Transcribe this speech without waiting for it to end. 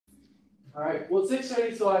All right, well, it's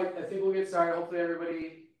 6:30, so I think we'll get started. Hopefully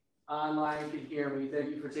everybody online can hear me.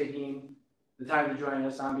 Thank you for taking the time to join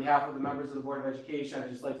us. On behalf of the members of the Board of Education, I'd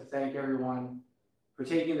just like to thank everyone for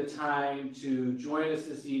taking the time to join us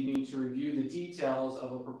this evening to review the details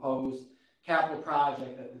of a proposed capital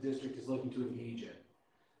project that the district is looking to engage in.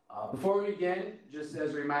 Before we begin, just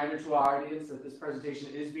as a reminder to our audience that this presentation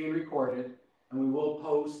is being recorded, and we will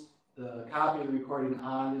post the copy of the recording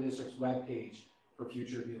on the district's webpage for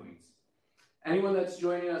future viewings. Anyone that's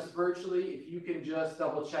joining us virtually, if you can just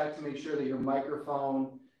double check to make sure that your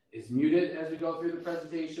microphone is muted as we go through the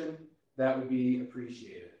presentation, that would be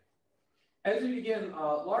appreciated. As we begin,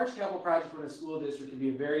 large capital projects within a school district can be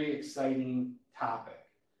a very exciting topic.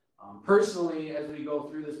 Personally, as we go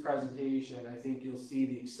through this presentation, I think you'll see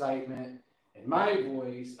the excitement in my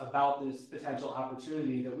voice about this potential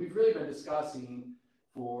opportunity that we've really been discussing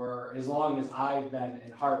for as long as I've been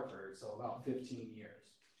in Hartford, so about 15 years.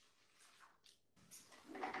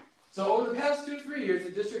 So over the past 2 to 3 years,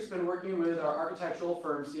 the district's been working with our architectural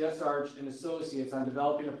firm, CS Arch and Associates, on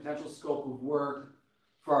developing a potential scope of work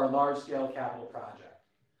for our large-scale capital project.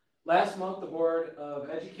 Last month, the Board of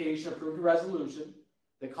Education approved a resolution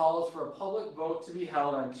that calls for a public vote to be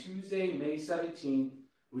held on Tuesday, May 17th,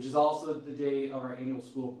 which is also the day of our annual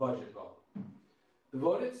school budget vote. The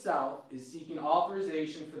vote itself is seeking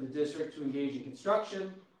authorization for the district to engage in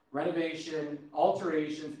construction, renovation,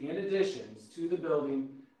 alterations, and additions to the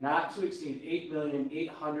building not to exceed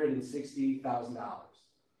 $8,860,000.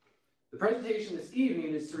 The presentation this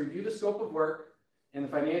evening is to review the scope of work and the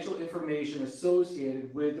financial information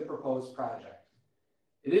associated with the proposed project.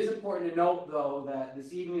 It is important to note, though, that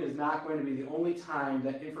this evening is not going to be the only time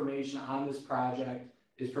that information on this project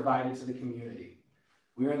is provided to the community.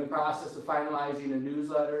 We are in the process of finalizing a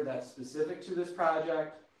newsletter that's specific to this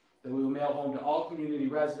project that we will mail home to all community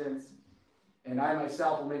residents, and I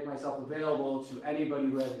myself will make myself available to anybody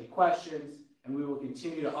who has any questions, and we will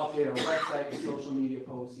continue to update our website and social media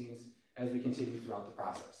postings as we continue throughout the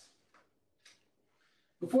process.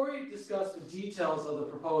 Before we discuss the details of the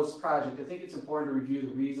proposed project, I think it's important to review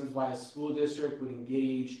the reasons why a school district would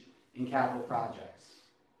engage in capital projects.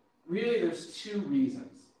 Really, there's 2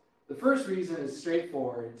 reasons. The first reason is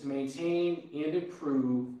straightforward: to maintain and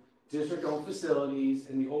improve district-owned facilities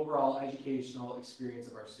and the overall educational experience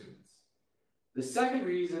of our students. The second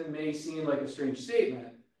reason may seem like a strange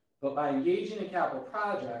statement, but by engaging in capital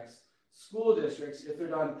projects, school districts, if they're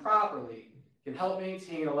done properly, can help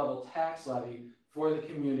maintain a level tax levy for the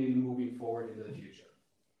community moving forward into the future.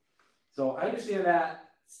 So I understand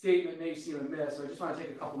that statement may seem amiss, so I just want to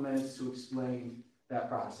take a couple minutes to explain that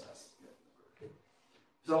process.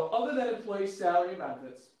 So other than employee salary and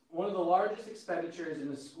benefits, one of the largest expenditures in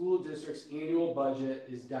the school district's annual budget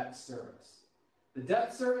is debt service. The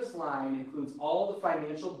debt service line includes all the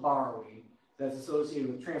financial borrowing that's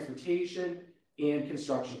associated with transportation and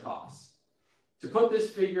construction costs. To put this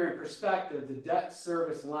figure in perspective, the debt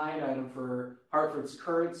service line item for Hartford's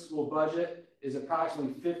current school budget is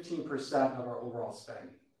approximately 15% of our overall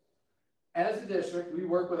spending. As a district, we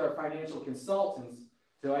work with our financial consultants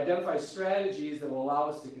to identify strategies that will allow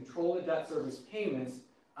us to control the debt service payments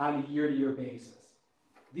on a year-to-year basis.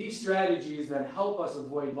 These strategies then help us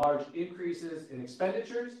avoid large increases in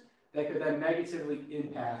expenditures that could then negatively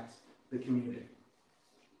impact the community.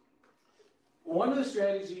 One of the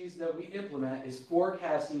strategies that we implement is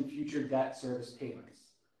forecasting future debt service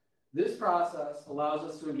payments. This process allows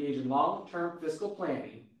us to engage in long-term fiscal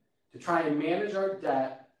planning to try and manage our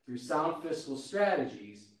debt through sound fiscal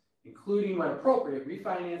strategies, including, when appropriate,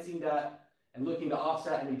 refinancing debt and looking to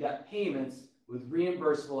offset any debt payments with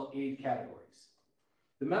reimbursable aid categories.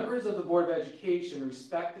 The members of the Board of Education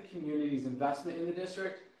respect the community's investment in the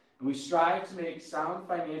district, and we strive to make sound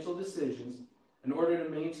financial decisions in order to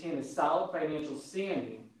maintain a solid financial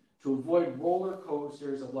standing to avoid roller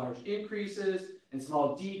coasters of large increases and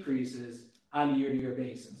small decreases on a year-to-year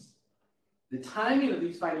basis. The timing of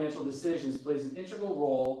these financial decisions plays an integral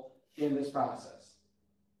role in this process.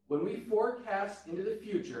 When we forecast into the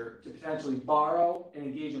future to potentially borrow and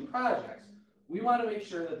engage in projects, we want to make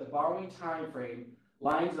sure that the borrowing time frame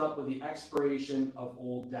lines up with the expiration of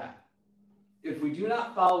old debt. If we do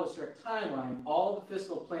not follow a strict timeline, all the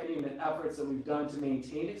fiscal planning and efforts that we've done to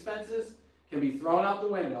maintain expenses can be thrown out the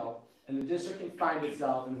window, and the district can find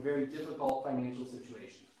itself in a very difficult financial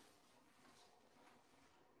situation.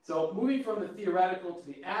 So moving from the theoretical to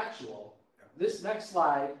the actual, this next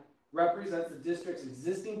slide represents the district's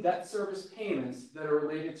existing debt service payments that are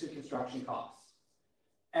related to construction costs.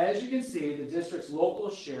 As you can see, the district's local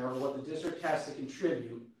share of what the district has to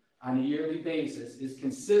contribute on a yearly basis is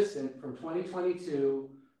consistent from 2022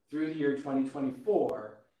 through the year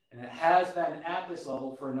 2024, and it has been at this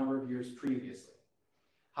level for a number of years previously.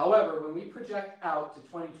 However, when we project out to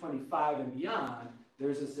 2025 and beyond,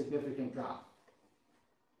 there's a significant drop.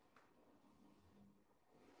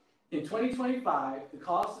 In 2025, the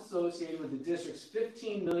costs associated with the district's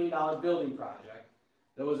 $15 million building project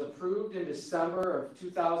that was approved in December of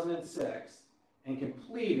 2006 and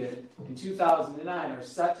completed in 2009 are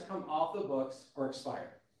set to come off the books or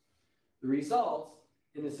expire. The results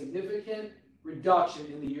in a significant reduction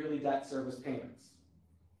in the yearly debt service payments.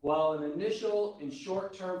 While an initial and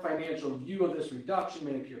short-term financial view of this reduction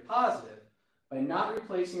may appear positive, by not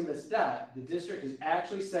replacing this debt, the district is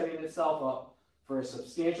actually setting itself up for a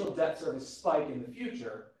substantial debt service spike in the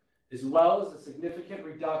future, as well as a significant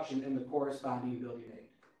reduction in the corresponding building aid.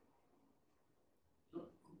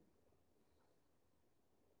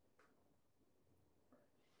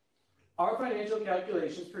 Our financial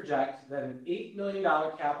calculations project that an $8 million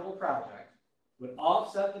capital project would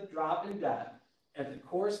offset the drop in debt, and the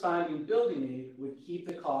corresponding building aid would keep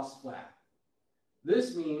the costs flat.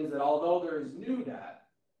 This means that although there is new debt,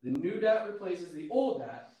 the new debt replaces the old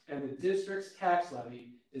debt, and the district's tax levy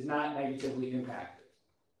is not negatively impacted.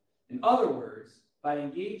 In other words, by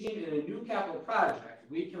engaging in a new capital project,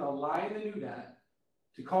 we can align the new debt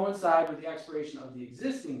to coincide with the expiration of the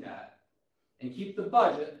existing debt and keep the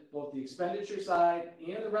budget, both the expenditure side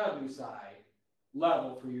and the revenue side,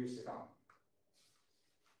 level for years to come.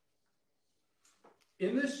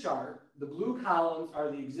 In this chart, the blue columns are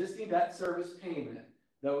the existing debt service payment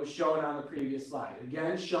that was shown on the previous slide,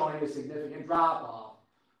 again showing a significant drop-off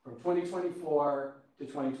from 2024 to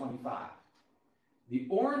 2025. The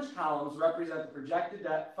orange columns represent the projected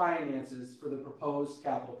debt finances for the proposed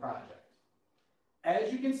capital project.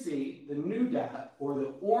 As you can see, the new debt, or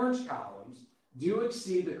the orange columns, do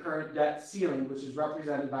exceed the current debt ceiling, which is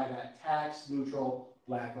represented by that tax-neutral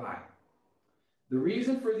black line. The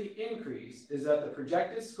reason for the increase is that the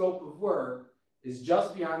projected scope of work is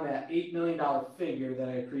just beyond that $8 million figure that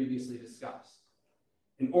I previously discussed.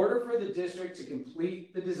 In order for the district to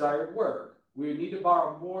complete the desired work, we would need to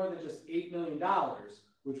borrow more than just $8 million,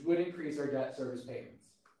 which would increase our debt service payments.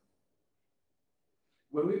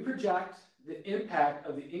 When we project the impact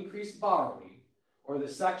of the increased borrowing, or the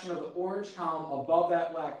section of the orange column above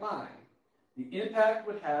that black line, the impact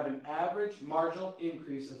would have an average marginal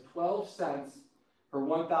increase of 12 cents per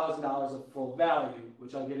 $1,000 of full value,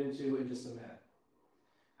 which I'll get into in just a minute.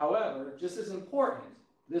 However, just as important,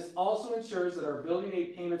 this also ensures that our building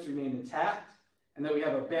aid payments remain intact and that we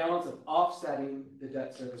have a balance of offsetting the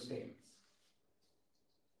debt service payments.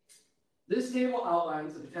 This table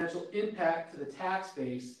outlines the potential impact to the tax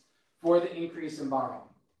base for the increase in borrowing.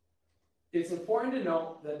 It's important to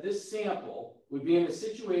note that this sample would be in a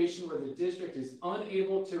situation where the district is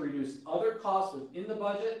unable to reduce other costs within the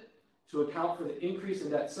budget to account for the increase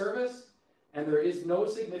in debt service, and there is no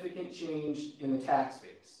significant change in the tax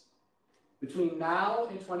base. Between now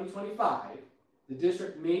and 2025, the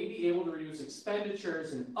district may be able to reduce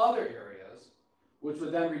expenditures in other areas, which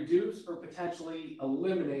would then reduce or potentially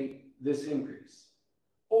eliminate this increase.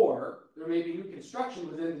 Or there may be new construction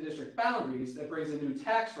within the district boundaries that brings in new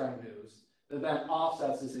tax revenues that then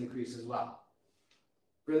offsets this increase as well.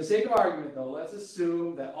 For the sake of argument, though, let's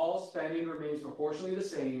assume that all spending remains proportionally the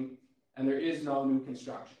same and there is no new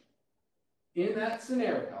construction. In that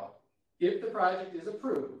scenario, if the project is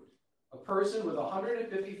approved, a person with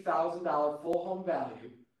 $150,000 full home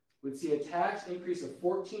value would see a tax increase of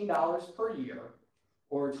 $14 per year,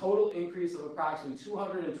 or a total increase of approximately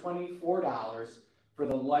 $224 for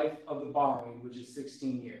the life of the borrowing, which is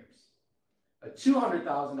 16 years. A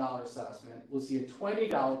 $200,000 assessment will see a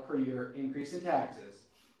 $20 per year increase in taxes,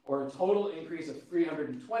 or a total increase of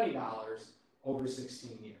 $320 over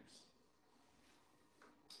 16 years.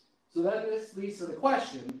 So then this leads to the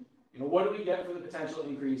question, what do we get for the potential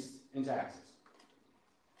increase in taxes?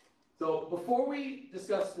 So before we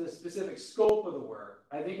discuss the specific scope of the work,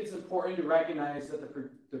 I think it's important to recognize that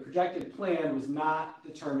the projected plan was not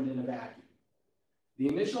determined in a vacuum. The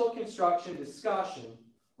initial construction discussion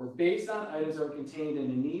were based on items that were contained in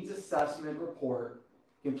a needs assessment report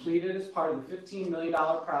completed as part of the $15 million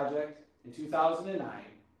project in 2009,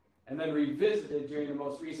 and then revisited during the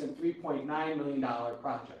most recent $3.9 million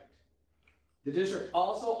project. The district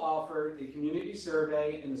also offered a community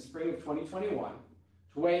survey in the spring of 2021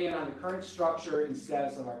 to weigh in on the current structure and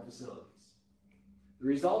status of our facilities. The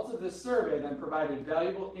results of this survey then provided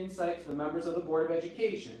valuable insight to the members of the Board of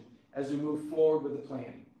Education as we move forward with the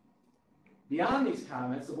planning. Beyond these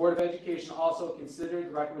comments, the Board of Education also considered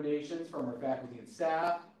the recommendations from our faculty and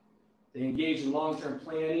staff. They engaged in long-term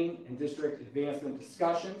planning and district advancement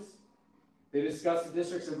discussions. They discussed the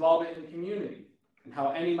district's involvement in the community, and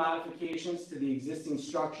how any modifications to the existing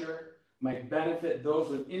structure might benefit those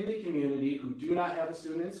within the community who do not have a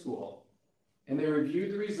student in school, and they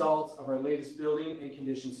reviewed the results of our latest building and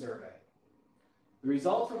condition survey. The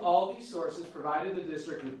results from all of these sources provided the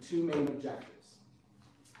district with two main objectives: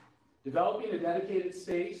 developing a dedicated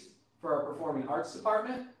space for our performing arts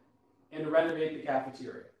department and to renovate the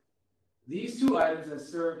cafeteria. These two items have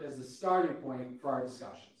served as the starting point for our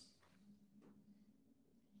discussions.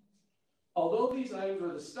 Although these items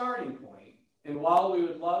were the starting point, and while we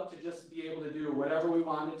would love to just be able to do whatever we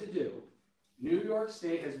wanted to do, New York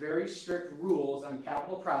State has very strict rules on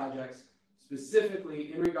capital projects,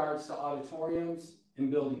 specifically in regards to auditoriums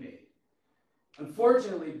and building aid.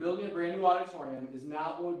 Unfortunately, building a brand new auditorium is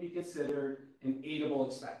not what would be considered an aidable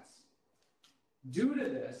expense. Due to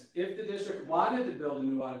this, if the district wanted to build a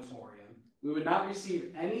new auditorium, we would not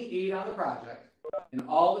receive any aid on the project, and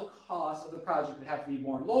all the costs of the project would have to be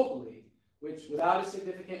borne locally, which without a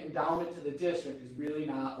significant endowment to the district is really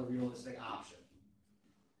not a realistic option.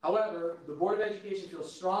 However, the Board of Education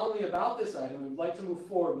feels strongly about this item and would like to move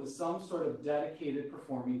forward with some sort of dedicated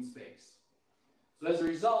performing space. So as a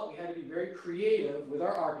result, we had to be very creative with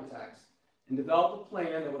our architects and develop a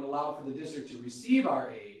plan that would allow for the district to receive our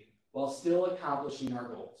aid while still accomplishing our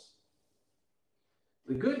goals.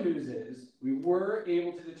 The good news is we were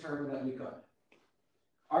able to determine that we could.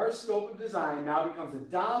 Our scope of design now becomes a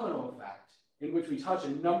domino effect in which we touch a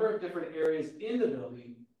number of different areas in the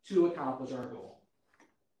building to accomplish our goal.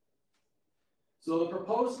 So the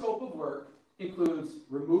proposed scope of work includes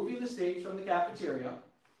removing the stage from the cafeteria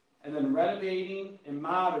and then renovating and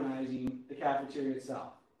modernizing the cafeteria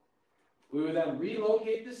itself. We would then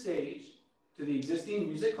relocate the stage to the existing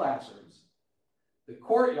music classrooms. The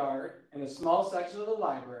courtyard and a small section of the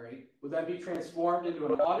library would then be transformed into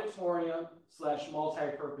an auditorium /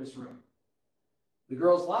 multi-purpose room. The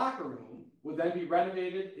girls' locker room would then be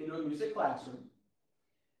renovated into a music classroom.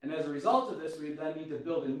 And as a result of this, we would then need to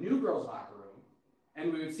build a new girls' locker room,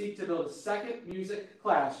 and we would seek to build a second music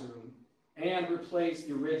classroom and replace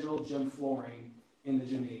the original gym flooring in the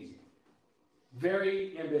gymnasium.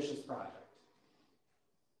 Very ambitious project.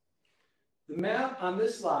 The map on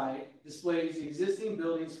this slide displays the existing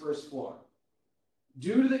building's first floor.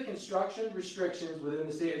 Due to the construction restrictions within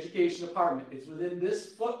the State Education Department, it's within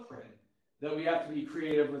this footprint that we have to be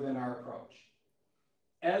creative within our approach.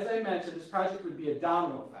 As I mentioned, this project would be a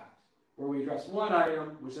domino effect, where we address one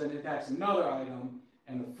item, which then impacts another item,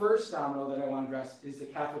 and the first domino that I want to address is the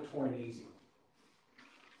cafetorium.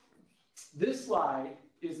 This slide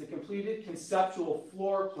is the completed conceptual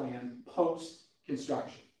floor plan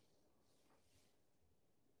post-construction.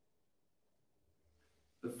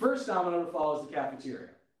 The first domino to fall is the cafeteria.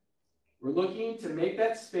 We're looking to make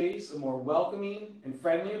that space a more welcoming and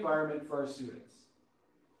friendly environment for our students.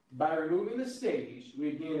 By removing the stage,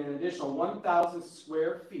 we gain an additional 1,000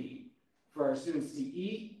 square feet for our students to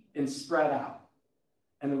eat and spread out.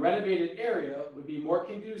 And the renovated area would be more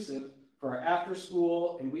conducive for our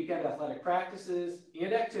after-school and weekend athletic practices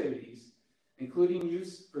and activities, including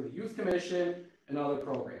use for the Youth Commission and other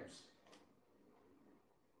programs.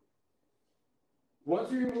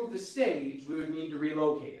 Once we remove the stage, we would need to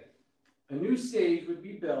relocate it. A new stage would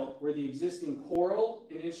be built where the existing choral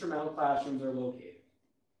and instrumental classrooms are located.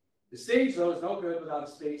 The stage, though, is no good without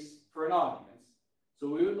a space for an audience, so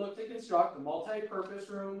we would look to construct a multi-purpose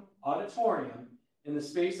room auditorium in the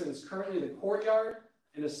space that is currently the courtyard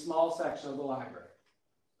and a small section of the library.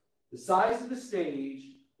 The size of the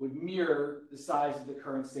stage would mirror the size of the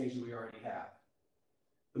current stage that we already have.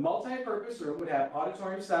 The multi-purpose room would have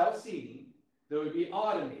auditorium-style seating that would be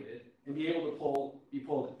automated and be able to be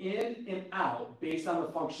pulled in and out based on the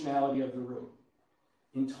functionality of the room.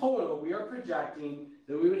 In total, we are projecting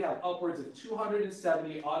that we would have upwards of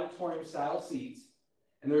 270 auditorium-style seats,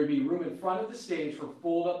 and there would be room in front of the stage for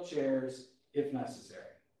fold-up chairs if necessary.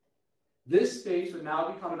 This space would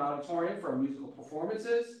now become an auditorium for our musical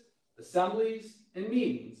performances, assemblies, and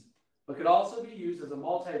meetings, but could also be used as a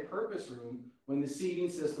multi-purpose room when the seating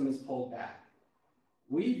system is pulled back.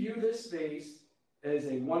 We view this space as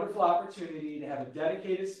a wonderful opportunity to have a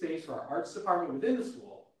dedicated space for our arts department within the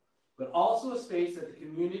school, but also a space that the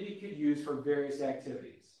community could use for various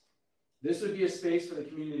activities. This would be a space for the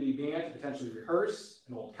community band to potentially rehearse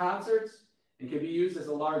and hold concerts, and can be used as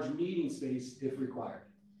a large meeting space if required.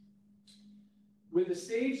 With the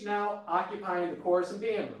stage now occupying the chorus and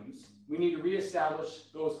band rooms, we need to reestablish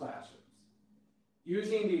those classrooms.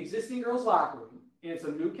 Using the existing girls' locker room and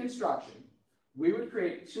some new construction, we would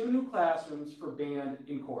create 2 new classrooms for band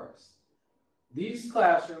and chorus. These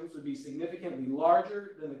classrooms would be significantly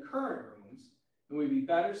larger than the current rooms and would be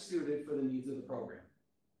better suited for the needs of the program.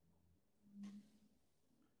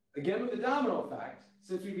 Again, with the domino effect,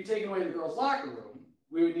 since we'd be taking away the girls' locker room,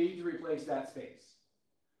 we would need to replace that space.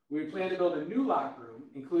 We would plan to build a new locker room,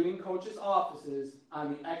 including coaches' offices,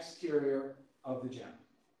 on the exterior of the gym.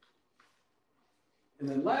 And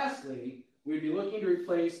then lastly, we'd be looking to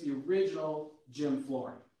replace the original gym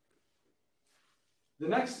flooring. The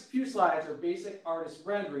next few slides are basic artist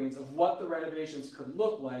renderings of what the renovations could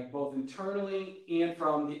look like, both internally and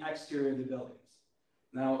from the exterior of the buildings.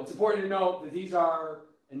 Now, it's important to note that these are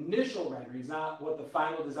initial renderings, not what the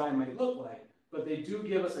final design might look like, but they do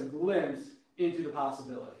give us a glimpse into the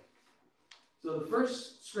possibility. So the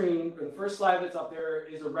first screen, or the first slide that's up there,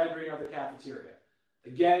 is a rendering of the cafeteria.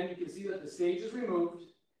 Again, you can see that the stage is removed,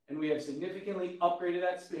 and we have significantly upgraded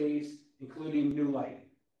that space, including new lighting.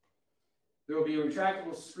 There will be a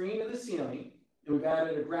retractable screen in the ceiling, and we've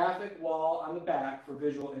added a graphic wall on the back for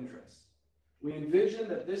visual interest. We envision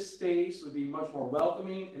that this space would be much more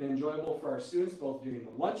welcoming and enjoyable for our students, both during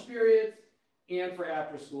the lunch periods and for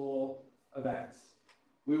after-school events.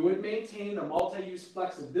 We would maintain the multi-use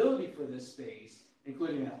flexibility for this space,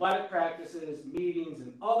 including athletic practices, meetings,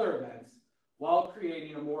 and other events, while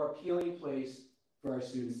creating a more appealing place for our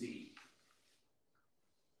students to eat.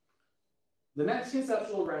 The next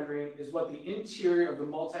conceptual rendering is what the interior of the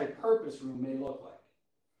multi-purpose room may look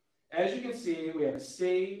like. As you can see, we have a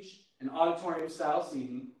stage and auditorium-style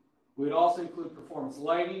seating. We would also include performance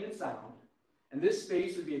lighting and sound, and this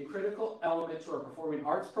space would be a critical element to our performing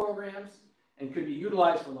arts programs and could be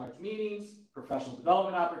utilized for large meetings, professional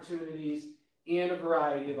development opportunities, and a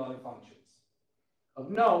variety of other functions. Of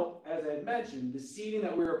note, as I had mentioned, the seating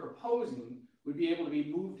that we were proposing would be able to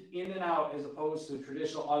be moved in and out as opposed to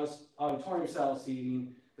traditional auditorium-style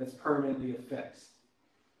seating that's permanently affixed.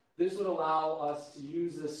 This would allow us to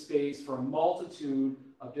use this space for a multitude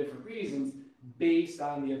of different reasons based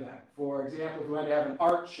on the event. For example, if we wanted to have an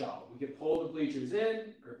art show, we could pull the bleachers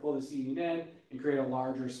in or pull the seating in and create a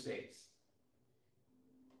larger space.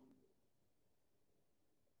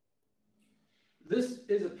 This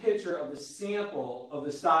is a picture of the sample of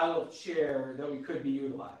the style of chair that we could be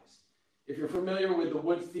utilized. If you're familiar with the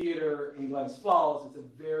Woods Theater in Glens Falls, it's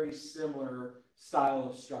a very similar style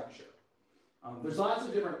of structure. There's lots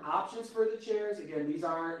of different options for the chairs. Again, these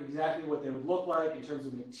aren't exactly what they would look like in terms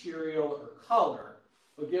of material or color,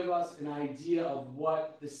 but give us an idea of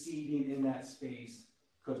what the seating in that space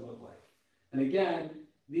could look like. And again,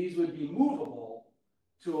 these would be movable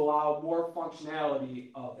to allow more functionality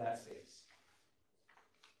of that space.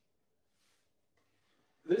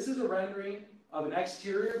 This is a rendering of an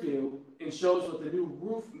exterior view and shows what the new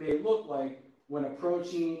roof may look like when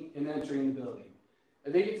approaching and entering the building. I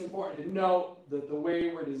think it's important to note that the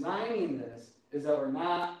way we're designing this is that we're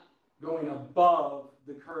not going above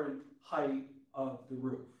the current height of the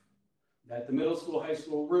roof. That the middle school, high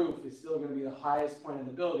school roof is still going to be the highest point in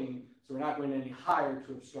the building, so we're not going any higher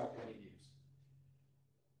to obstruct any views.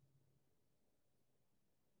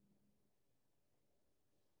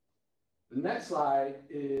 The next slide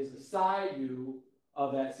is a side view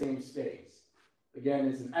of that same space. Again,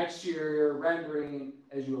 it's an exterior rendering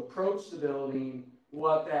as you approach the building,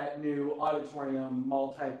 what that new auditorium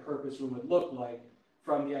multi-purpose room would look like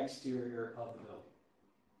from the exterior of the building.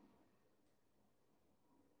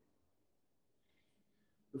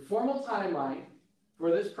 The formal timeline for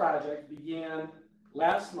this project began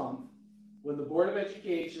last month when the Board of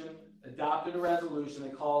Education adopted a resolution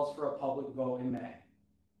that calls for a public vote in May.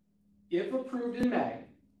 If approved in May,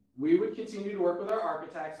 we would continue to work with our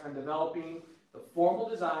architects on developing the formal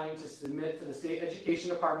design to submit to the State Education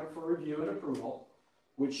Department for review and approval,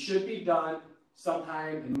 which should be done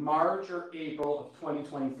sometime in March or April of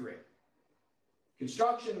 2023.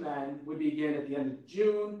 Construction then would begin at the end of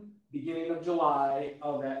June, beginning of July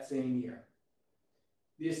of that same year.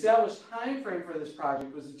 The established time frame for this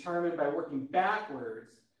project was determined by working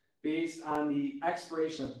backwards based on the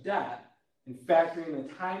expiration of debt and factoring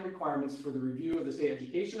the time requirements for the review of the State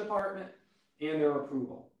Education Department and their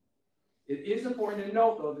approval. It is important to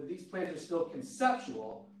note, though, that these plans are still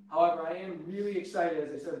conceptual. However, I am really excited,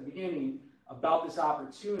 as I said at the beginning, about this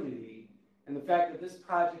opportunity and the fact that this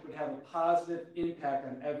project would have a positive impact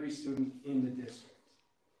on every student in the district.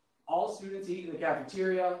 All students eat in the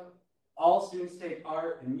cafeteria, all students take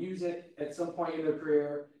art and music at some point in their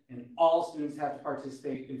career, and all students have to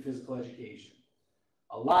participate in physical education.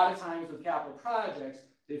 A lot of times with capital projects,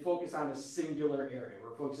 they focus on a singular area.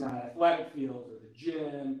 We're focusing on athletic fields or the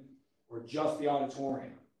gym or just the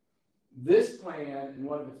auditorium. This plan, and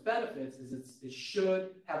one of its benefits, is it should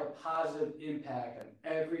have a positive impact on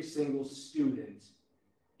every single student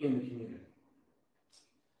in the community.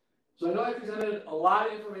 So I know I presented a lot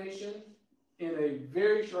of information in a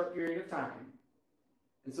very short period of time.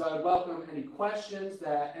 And so I'd welcome any questions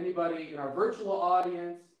that anybody in our virtual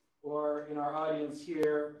audience or in our audience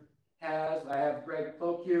here has. I have Greg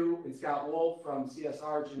Ploque and Scott Wolf from CS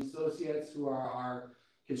Arch and Associates, who are our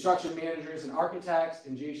construction managers and architects,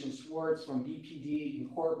 and Jason Schwartz from BPD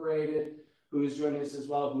Incorporated, who is joining us as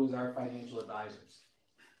well, who is our financial advisors.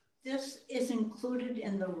 This is included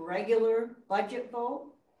in the regular budget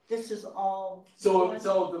vote? This is all so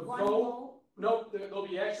the vote? No, there'll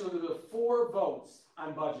be actually the 4 votes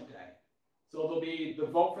on budget day. So there'll be the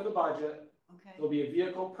vote for the budget, okay. There'll be a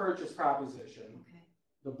vehicle purchase proposition, okay.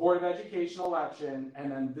 the Board of Education election,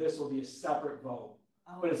 and then this will be a separate vote.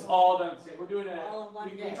 Oh, but it's all done. We're doing it.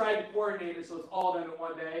 We tried to coordinate it so it's all done in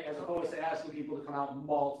one day, as opposed to asking people to come out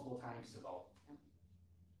multiple times to vote.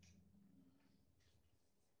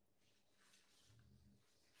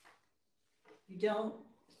 You don't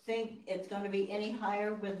think it's going to be any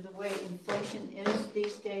higher with the way inflation is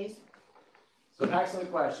these days? So excellent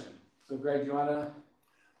question. So Greg, do you want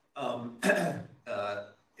to?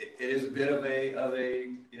 It is a bit of a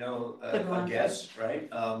you know a guess, right?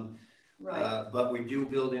 Right. But we do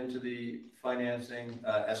build into the financing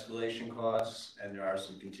escalation costs, and there are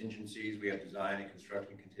some contingencies. We have design and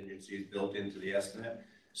construction contingencies built into the estimate.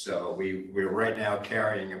 So we're right now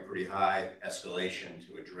carrying a pretty high escalation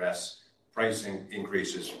to address pricing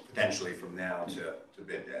increases potentially from now to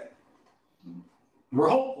bid day. We're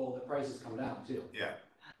hopeful that prices come down too. Yeah.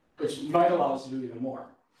 Which might allow us to do even more.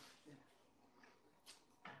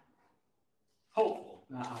 Hopeful,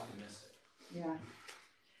 not optimistic. Yeah.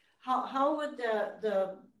 How would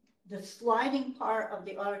the sliding part of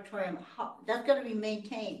the auditorium, that's going to be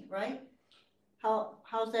maintained, right?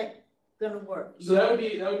 How's that going to work? So that would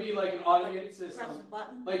be like an automated system. Press a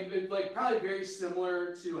button? Like probably very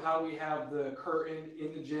similar to how we have the curtain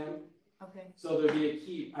in the gym. Okay. So there'd be a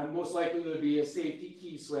key, and most likely there'd be a safety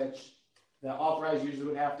key switch that authorized users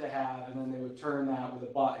would have to have, and then they would turn that with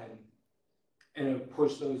a button, and it would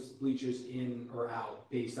push those bleachers in or out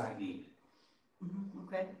based on need. Mm-hmm.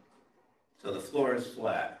 Okay. So the floor is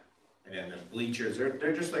flat, and then the bleachers,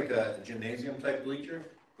 they're just like a gymnasium type bleacher,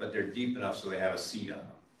 but they're deep enough so they have a seat on them.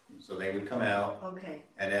 So they would come out, okay.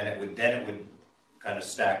 and then it would kind of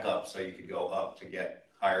stack up so you could go up to get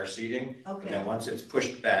higher seating. Okay. And then once it's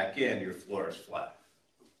pushed back in, your floor is flat.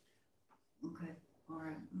 Okay. All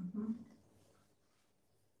right. Mm-hmm.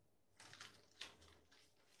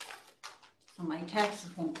 So my taxes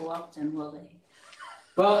won't go up then, will they?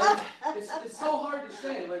 Well, it's so hard to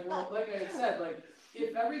say. Like I said, like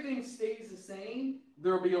if everything stays the same,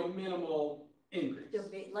 there'll be a minimal increase. There'll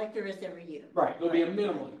be, like there is every year. Right, there'll be a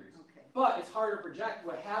minimal increase. Okay. But it's hard to project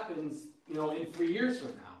what happens, you know, in 3 years from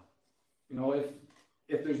now. You know,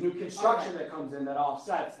 if there's new construction that comes in that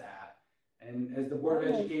offsets that, and as the Board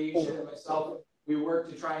of Education and myself, we work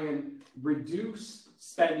to try and reduce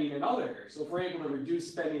spending in other areas. So if we're able to reduce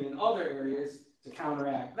spending in other areas to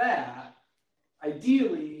counteract that,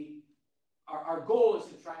 ideally, our goal is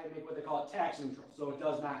to try and make what they call it tax neutral, so it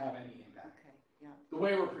does not have any impact. Okay. Yeah. The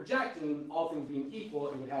way we're projecting, all things being equal,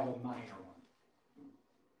 it would have a minor one.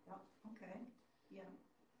 Yep. Okay. Yeah.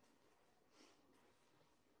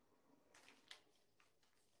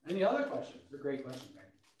 Any other questions? They're great questions, Mary.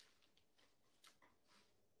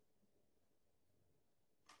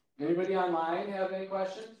 Anybody online have any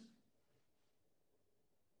questions?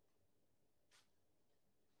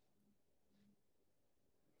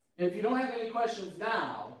 And if you don't have any questions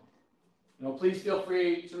now, you know, please feel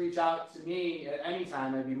free to reach out to me at any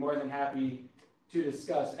time. I'd be more than happy to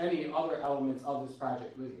discuss any other elements of this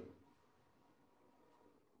project with you.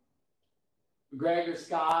 Greg or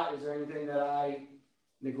Scott, is there anything that I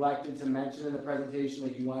neglected to mention in the presentation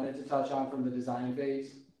that you wanted to touch on from the design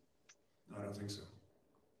phase? No, I don't think so.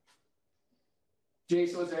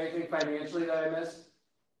 Jason, was there anything financially that I missed?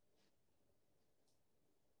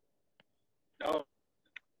 No,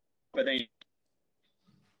 but then you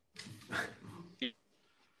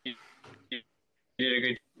did a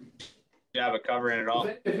good job of covering it all.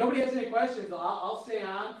 If nobody has any questions, I'll stay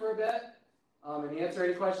on for a bit and answer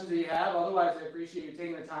any questions that you have. Otherwise, I appreciate you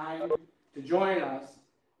taking the time to join us.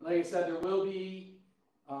 Like I said, there will be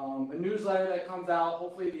a newsletter that comes out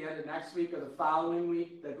hopefully at the end of next week or the following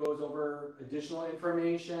week that goes over additional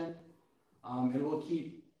information. And we'll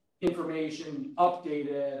keep information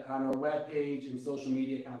updated on our webpage and social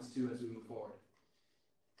media accounts too as we move forward.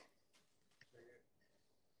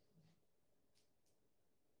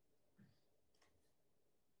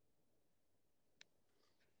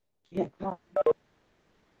 Yeah.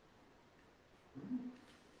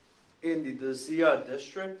 Andy, does the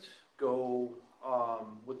district go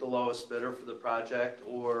with the lowest bidder for the project,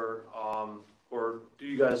 or or do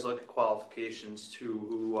you guys look at qualifications to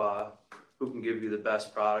who can give you the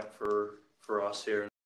best product for us here